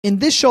In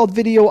this short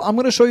video, I'm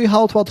going to show you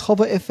how to add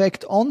hover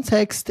effect on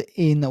text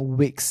in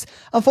Wix.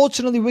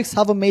 Unfortunately, Wix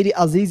haven't made it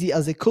as easy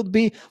as it could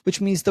be, which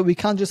means that we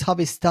can't just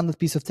have a standard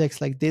piece of text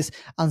like this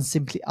and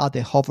simply add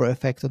a hover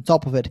effect on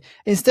top of it.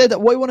 Instead,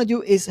 what you want to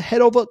do is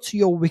head over to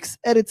your Wix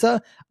editor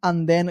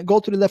and then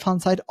go to the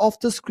left-hand side of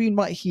the screen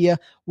right here,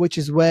 which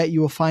is where you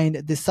will find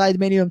the side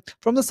menu.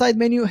 From the side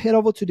menu, head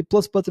over to the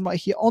plus button right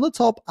here on the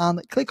top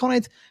and click on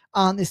it.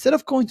 And instead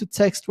of going to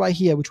text right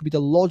here, which would be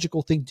the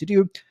logical thing to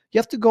do, you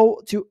have to go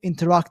to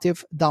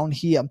interactive down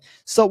here.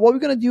 So what we're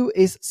going to do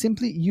is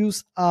simply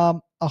use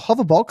a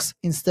hover box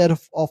instead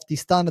of the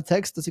standard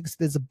text. As you can see,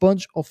 there's a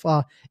bunch of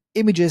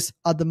images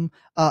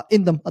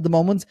in them at the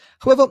moment.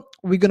 However,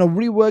 we're going to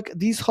rework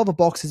these hover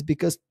boxes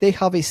because they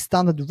have a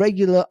standard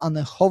regular and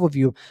a hover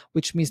view,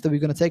 which means that we're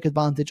going to take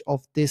advantage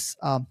of this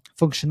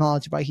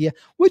functionality right here,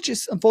 which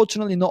is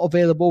unfortunately not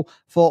available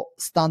for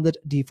standard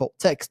default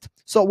text.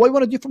 So what we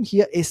want to do from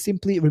here is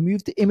simply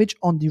remove the image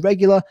on the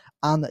regular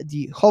and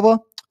the hover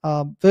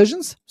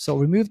versions. So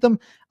remove them,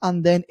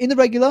 and then in the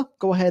regular,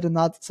 go ahead and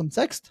add some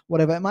text,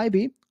 whatever it might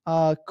be.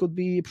 Could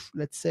be,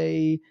 let's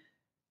say,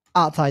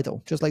 art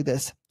title, just like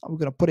this. I'm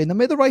going to put it in the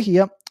middle right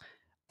here,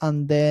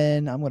 and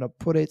then I'm going to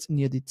put it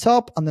near the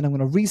top, and then I'm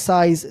going to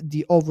resize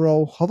the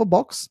overall hover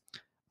box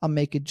and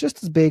make it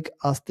just as big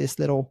as this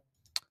little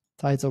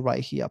title right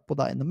here. Put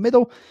that in the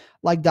middle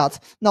like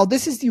that. Now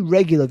this is the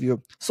regular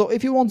view. So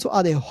if you want to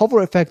add a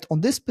hover effect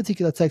on this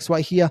particular text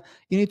right here,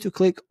 you need to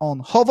click on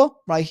hover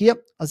right here.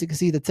 As you can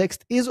see, the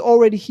text is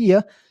already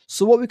here.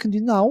 So what we can do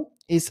now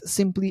is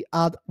simply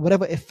add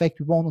whatever effect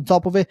we want on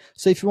top of it.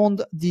 So if you want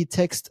the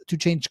text to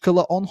change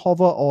color on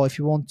hover, or if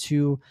you want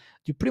to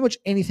do pretty much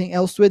anything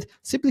else to it,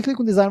 simply click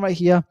on design right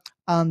here,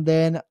 and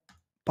then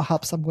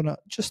perhaps I'm gonna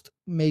just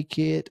make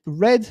it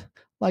red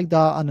like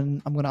that, and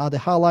then I'm gonna add a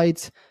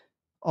highlight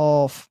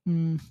of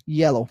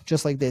yellow,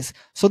 just like this.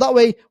 So that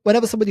way,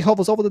 whenever somebody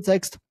hovers over the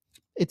text,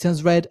 it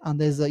turns red and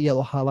there's a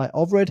yellow highlight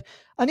over it.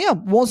 And yeah,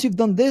 once you've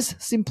done this,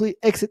 simply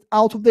exit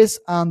out of this,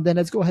 and then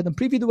let's go ahead and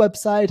preview the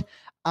website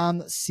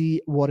and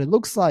see what it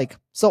looks like.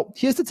 So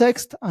here's the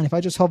text, and if I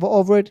just hover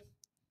over it,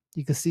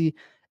 you can see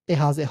it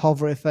has a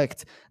hover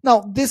effect.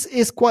 Now, this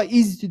is quite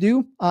easy to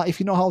do if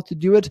you know how to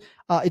do it.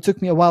 It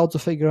took me a while to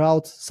figure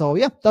out. So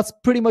yeah, that's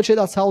pretty much it.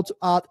 That's how to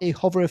add a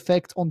hover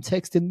effect on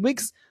text in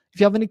Wix. If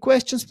you have any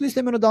questions, please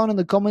let me know down in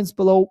the comments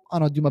below,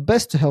 and I'll do my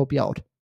best to help you out.